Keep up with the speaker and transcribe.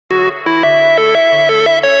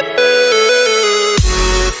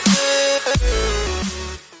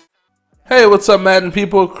Hey, what's up, Madden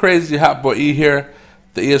people? Crazy Hot Boy E here.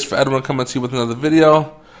 The E is for Edwin, coming to you with another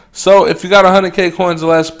video. So, if you got 100k coins or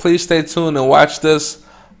less, please stay tuned and watch this.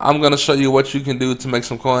 I'm going to show you what you can do to make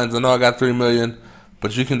some coins. I know I got 3 million,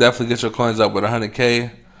 but you can definitely get your coins up with 100k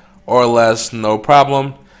or less, no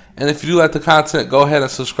problem. And if you do like the content, go ahead and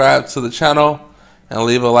subscribe to the channel and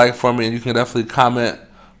leave a like for me. And you can definitely comment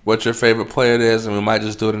what your favorite player is, and we might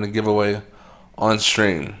just do it in a giveaway on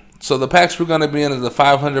stream. So the packs we're going to be in is the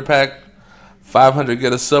 500 pack, 500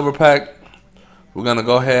 get a silver pack. We're going to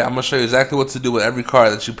go ahead, I'm going to show you exactly what to do with every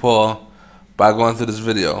card that you pull by going through this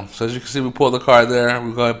video. So as you can see, we pull the card there,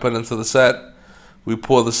 we go ahead and put it into the set. We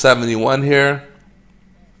pull the 71 here.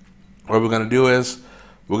 What we're going to do is,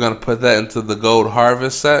 we're going to put that into the Gold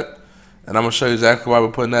Harvest set. And I'm going to show you exactly why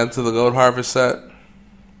we're putting that into the Gold Harvest set.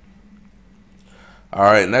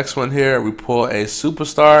 Alright, next one here, we pull a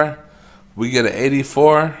Superstar. We get an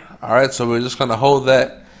 84. Alright, so we're just going to hold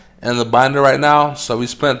that in the binder right now. So we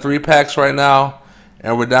spent 3 packs right now,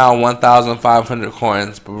 and we're down 1,500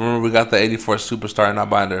 coins. But remember, we got the 84 Superstar in our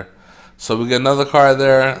binder. So we get another card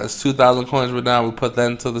there. That's 2,000 coins we're down. We put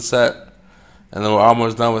that into the set. And then we're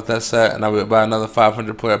almost done with that set. And now we buy another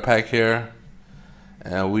 500 player pack here.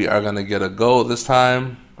 And we are going to get a gold this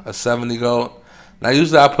time. A 70 gold. Now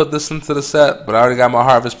usually I put this into the set, but I already got my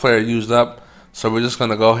Harvest player used up. So we're just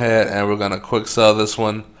going to go ahead and we're going to quick sell this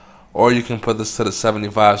one. Or you can put this to the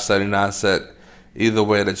 75, 79 set. Either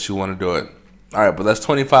way that you want to do it. Alright, but that's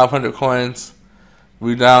 2,500 coins.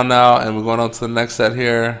 We're down now and we're going on to the next set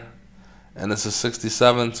here. And this is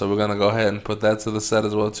 67, so we're going to go ahead and put that to the set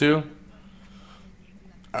as well too.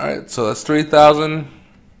 Alright, so that's 3,000.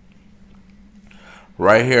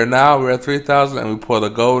 Right here now, we're at 3,000 and we pull the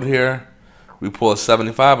gold here. We pull a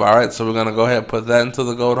 75. Alright, so we're going to go ahead and put that into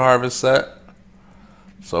the Gold Harvest set.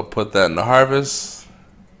 So put that in the Harvest.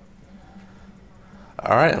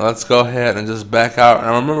 Alright, let's go ahead and just back out. And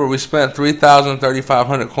remember, we spent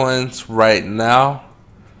 3,500 coins right now.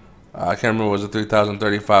 I can't remember, was it 3,000,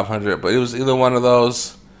 3,500, but it was either one of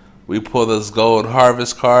those. We pull this Gold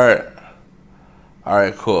Harvest card.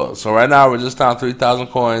 Alright, cool. So right now we're just down 3,000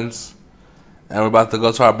 coins. And we're about to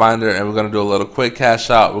go to our binder and we're going to do a little quick cash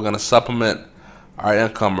out. We're going to supplement our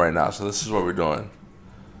income right now. So this is what we're doing.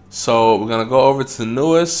 So we're going to go over to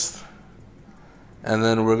newest. And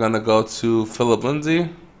then we're going to go to Philip Lindsay.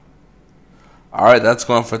 Alright, that's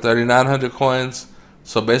going for 3,900 coins.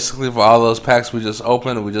 So basically for all those packs we just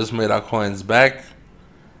opened, we just made our coins back.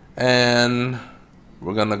 And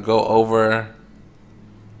we're going to go over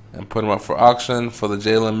and put them up for auction for the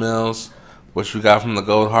Jalen Mills, which we got from the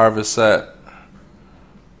Gold Harvest set.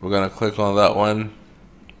 We're going to click on that one.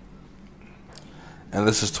 And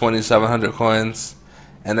this is 2,700 coins.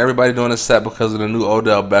 And everybody doing this set because of the new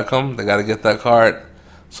Odell Beckham. They got to get that card.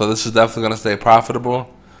 So this is definitely going to stay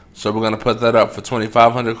profitable. So we're going to put that up for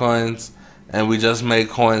 2,500 coins. And we just made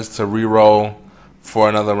coins to re-roll for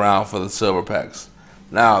another round for the silver packs.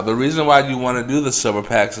 Now, the reason why you want to do the silver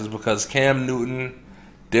packs is because Cam Newton,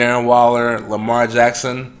 Darren Waller, Lamar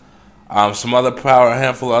Jackson, some other a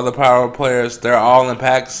handful of other power players, they're all in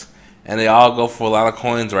packs. And they all go for a lot of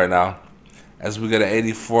coins right now. As we get an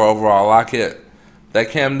 84 overall locket. That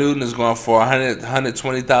Cam Newton is going for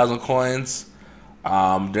 120,000 coins.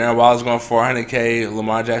 Darren Waller's going for 400k.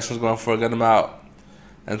 Lamar Jackson's going for a good amount.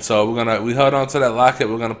 And so we held on to that locket.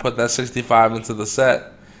 We're gonna put that 65 into the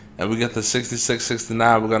set, and we get the 66,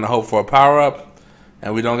 69. We're gonna hope for a power up,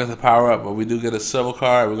 and we don't get the power up, but we do get a silver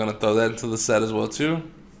card. We're gonna throw that into the set as well too.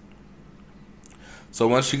 So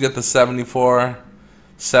once you get the 74,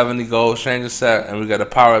 70 gold changer set, and we got a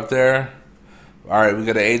power up there. Alright, we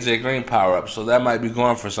got an AJ Green power up, so that might be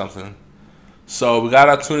going for something. So we got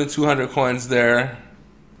our 2,200 coins there,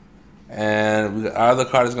 and our other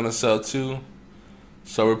card is going to sell too.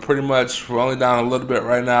 So we're only down a little bit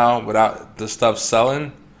right now without the stuff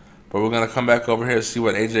selling, but we're going to come back over here and see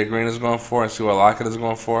what AJ Green is going for and see what Lockett is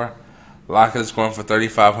going for. Lockett is going for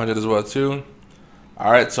 3,500 as well too.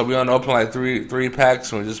 Alright, so we only open like three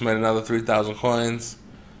packs, and we just made another 3,000 coins.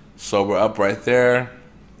 So we're up right there.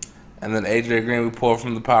 And then AJ Green we pull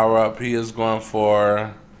from the power up. He is going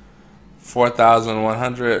for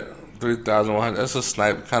 4,100, 3,100. That's a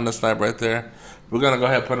snipe, kind of snipe right there. We're going to go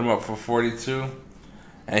ahead and put him up for 42.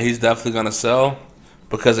 And he's definitely going to sell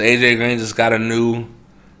because AJ Green just got a new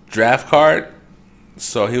draft card.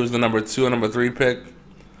 So he was the number 2 and number 3 pick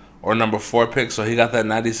or number 4 pick. So he got that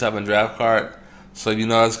 97 draft card. So you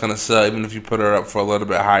know it's going to sell even if you put her up for a little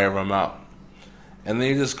bit higher of amount. And then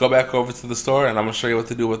you just go back over to the store, and I'm going to show you what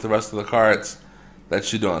to do with the rest of the cards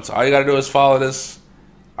that you're doing. So all you got to do is follow this,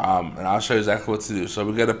 and I'll show you exactly what to do. So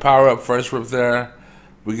we get a power-up first rip there.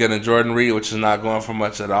 We get a Jordan Reed, which is not going for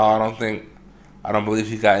much at all. I don't believe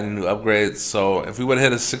he got any new upgrades. So if we would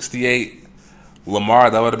have hit a 68 Lamar,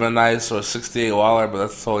 that would have been nice, or a 68 Waller, but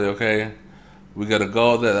that's totally okay. We got a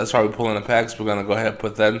gold there. That's why we're pulling the packs. We're gonna go ahead and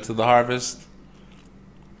put that into the harvest.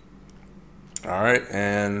 All right,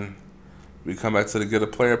 and we come back to the get a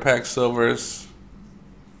player pack silvers.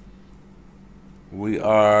 We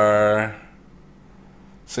are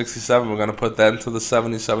 67. We're gonna put that into the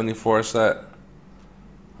 70-74 set.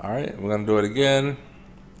 All right, we're gonna do it again.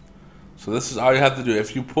 So this is all you have to do.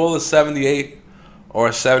 If you pull a 78 or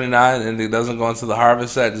a 79 and it doesn't go into the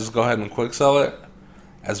harvest set, just go ahead and quick sell it.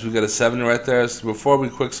 As we get a 70 right there. So before we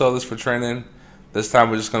quick sell this for training, this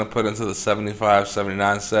time we're just gonna put into the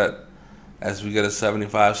 75-79 set. As we get a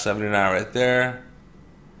 75-79 right there,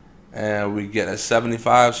 and we get a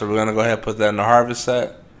 75, so we're gonna go ahead and put that in the harvest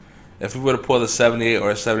set. If we would have pulled a 78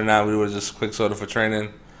 or a 79, we would have just quick sold it for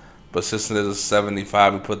training. But since it is a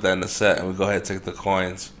 75, we put that in the set, and we go ahead and take the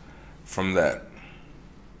coins from that.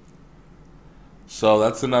 So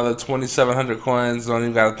that's another 2,700 coins. Don't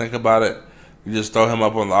even gotta think about it. You just throw him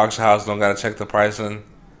up on the auction house. Don't gotta check the pricing,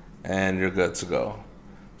 and you're good to go.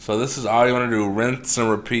 So this is all you want to do: rinse and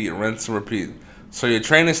repeat, rinse and repeat. So your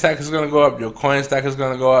training stack is gonna go up, your coin stack is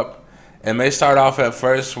gonna go up. It may start off at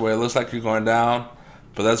first where it looks like you're going down,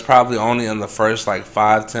 but that's probably only in the first like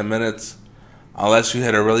 5-10 minutes, unless you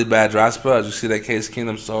hit a really bad dry spell. As you see, that Case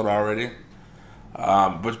Keenum sold already.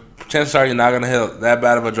 But chances are you're not gonna hit that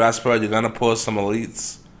bad of a dry spell. You're gonna pull some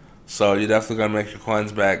elites, so you're definitely gonna make your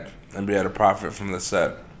coins back and be able to profit from the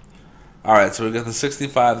set. All right, so we got the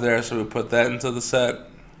 65 there, so we put that into the set.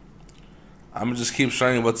 I'm gonna just keep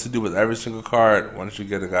showing you what to do with every single card once you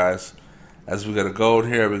get it, guys. As we get a gold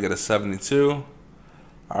here, we get a 72.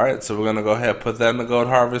 All right, so we're gonna go ahead and put that in the gold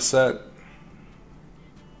harvest set.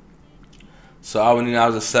 So all we need now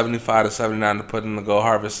is a 75-79 to put in the gold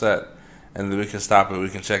harvest set, and then we can stop it. We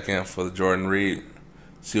can check in for the Jordan Reed,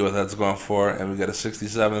 see what that's going for, and we get a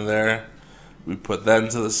 67 there. We put that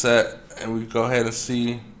into the set, and we go ahead and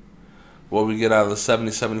see what we get out of the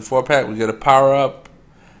 70-74 pack. We get a power up,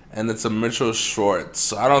 and it's a Mitchell Short.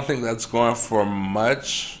 So I don't think that's going for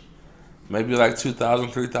much, maybe like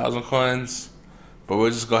 2,000, 3,000 coins. But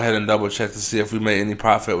we'll just go ahead and double check to see if we made any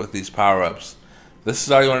profit with these power ups. This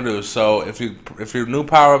is all you want to do. So if your new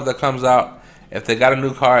power up that comes out, if they got a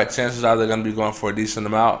new card, chances are they're going to be going for a decent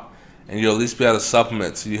amount, and you'll at least be able to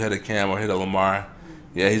supplement. So you hit a Cam or hit a Lamar.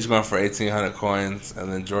 Yeah, he's going for 1,800 coins,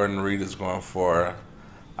 and then Jordan Reed is going for,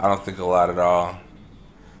 I don't think a lot at all.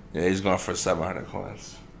 Yeah, he's going for 700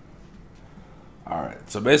 coins. Alright,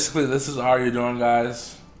 so basically this is all you're doing,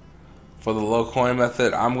 guys, for the low coin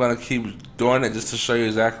method. I'm going to keep doing it just to show you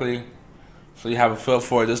exactly, so you have a feel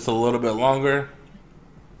for it just a little bit longer.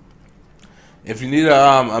 If you need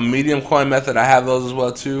a medium coin method, I have those as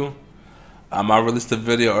well too. I released a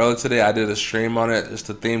video earlier today. I did a stream on it. It's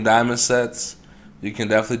the themed diamond sets. You can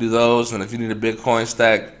definitely do those. And if you need a big coin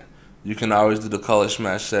stack, you can always do the color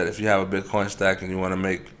smash set if you have a big coin stack and you want to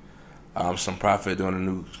make some profit doing a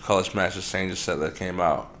new color smash exchange set that came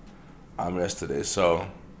out yesterday. So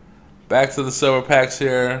back to the silver packs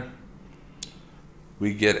here.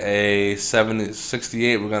 We get a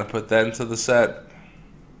 68. We're going to put that into the set.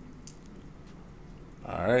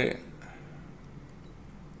 All right.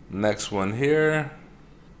 Next one here.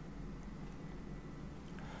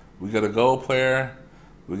 We got a gold player.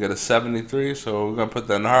 We got a 73. So we're going to put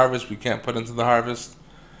that in the harvest. We can't put into the harvest.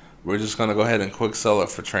 We're just going to go ahead and quick sell it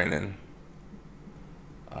for training.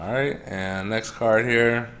 All right. And next card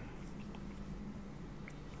here.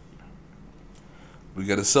 We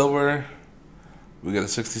get a silver. We get a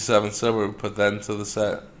 67 silver. We put that into the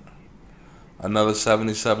set. Another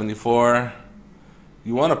 70-74.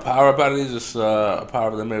 You want to power up out of these, just a power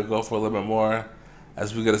up that may go for a little bit more.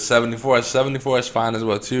 As we get a 74. 74 is fine as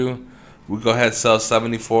well too. We go ahead and sell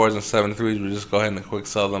 74s and 73s. We just go ahead and quick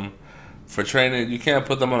sell them for training. You can't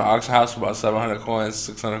put them on the auction house for about 700 coins,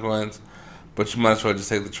 600 coins, but you might as well just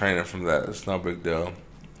take the training from that. It's no big deal.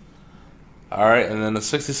 All right, and then the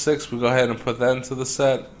 66, we go ahead and put that into the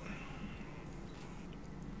set.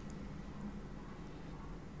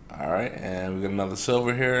 All right, and we get another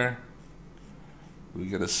silver here. We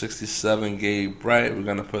get a 67 Gabe Bright. We're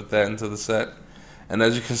going to put that into the set. And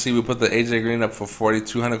as you can see, we put the AJ Green up for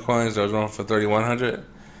 4,200 coins. There was one for 3,100.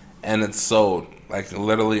 And it's sold, like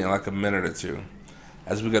literally in like a minute or two.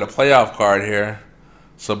 As we get a playoff card here.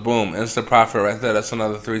 So boom, instant profit right there. That's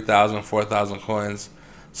another 3,000, 4,000 coins.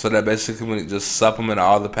 So that basically just supplement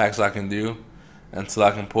all the packs I can do until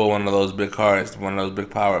I can pull one of those big cards, one of those big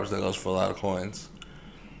power-ups that goes for a lot of coins.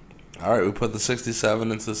 All right, we put the 67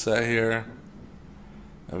 into the set here.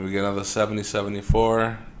 And we get another 70,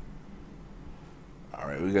 74.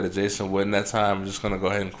 Alright, we got a Jason Witten that time. I'm just going to go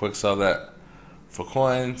ahead and quick sell that for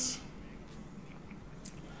coins.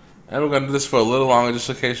 And we're going to do this for a little longer just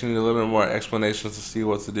in case you need a little bit more explanations to see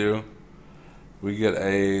what to do. We get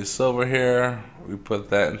a silver here. We put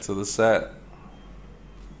that into the set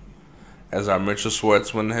as our Mitchell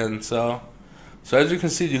Schwartz went ahead and sell. So as you can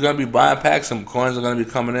see, you're going to be buying packs and coins are going to be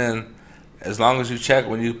coming in. As long as you check,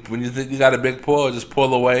 when you think you got a big pull, just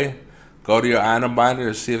pull away. Go to your item binder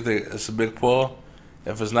and see if it's a big pull.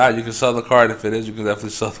 If it's not, you can sell the card. If it is, you can definitely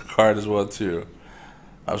sell the card as well too.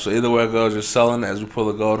 So either way it goes, you're selling as we pull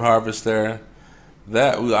the gold harvest there.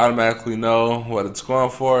 That we automatically know what it's going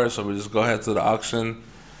for, so we just go ahead to the auction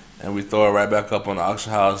and we throw it right back up on the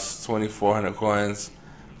auction house. 2,400 coins.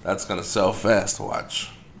 That's gonna sell fast. Watch.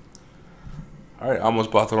 All right, almost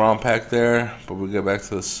bought the wrong pack there, but we get back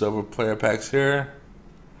to the silver player packs here.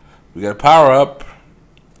 We got a power up.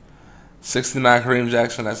 69 Kareem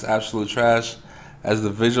Jackson. That's absolute trash. As the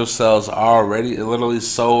visual sells already, it literally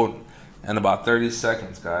sold in about 30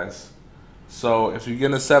 seconds, guys. So if you're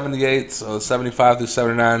getting the 78s or the 75 through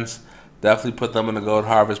 79s, definitely put them in the gold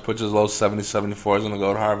harvest. Put your low 70, 74s in the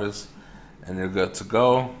gold harvest, and you're good to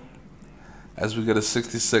go. As we get a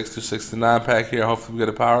 66 to 69 pack here, hopefully we get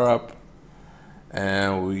a power up.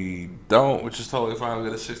 And we don't, which is totally fine. We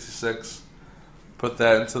get a 66. Put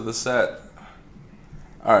that into the set.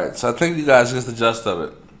 Alright, so I think you guys get the gist of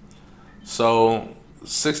it. So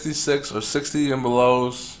 66 or 60 and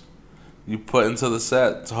belows you put into the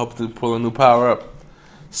set to hopefully pull a new power up.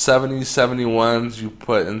 70, 71s you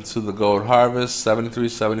put into the gold harvest. 73,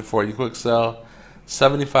 74 you quick sell.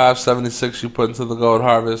 75, 76 you put into the gold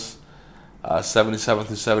harvest. 77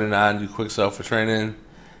 through 79 you quick sell for training.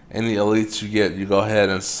 Any elites you get, you go ahead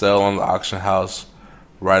and sell on the auction house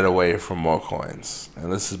right away for more coins.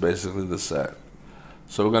 And this is basically the set.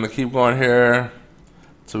 So we're going to keep going here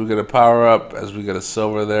till we get a power up as we get a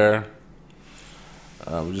silver there.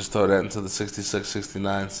 We just throw that into the 66,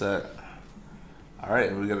 69 set.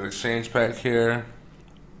 Alright, we get an exchange pack here.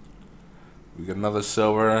 We get another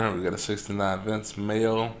silver. We get a 69 Vince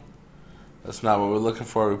Mayo. That's not what we're looking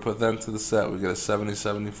for. We put that into the set. We get a 70,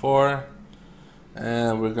 74.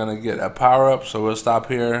 And we're going to get a power up, so we'll stop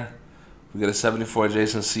here. We get a 74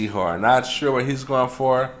 Jason Sehorn. Not sure what he's going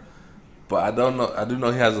for, but I do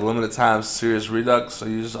know he has a limited time serious redux, so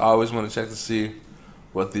you just always want to check to see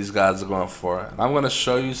what these guys are going for. And I'm going to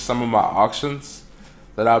show you some of my auctions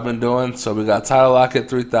that I've been doing. So we got Tyler Lockett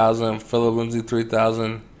 3,000, Phillip Lindsay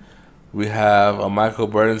 3,000. We have a Michael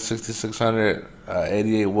Burton 6,600,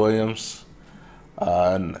 88 Williams,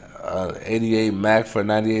 88 Mac for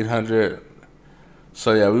 9,800.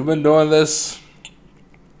 So yeah, we've been doing this,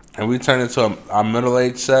 and we turned into our middle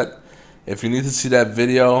age set. If you need to see that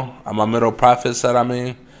video on my middle profit set,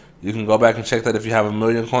 you can go back and check that. If you have 1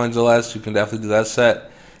 million coins or less, you can definitely do that set.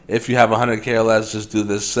 If you have 100K or less, just do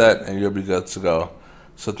this set and you'll be good to go.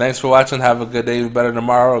 So thanks for watching. Have a good day. Be better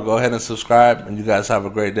tomorrow. Go ahead and subscribe, and you guys have a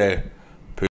great day.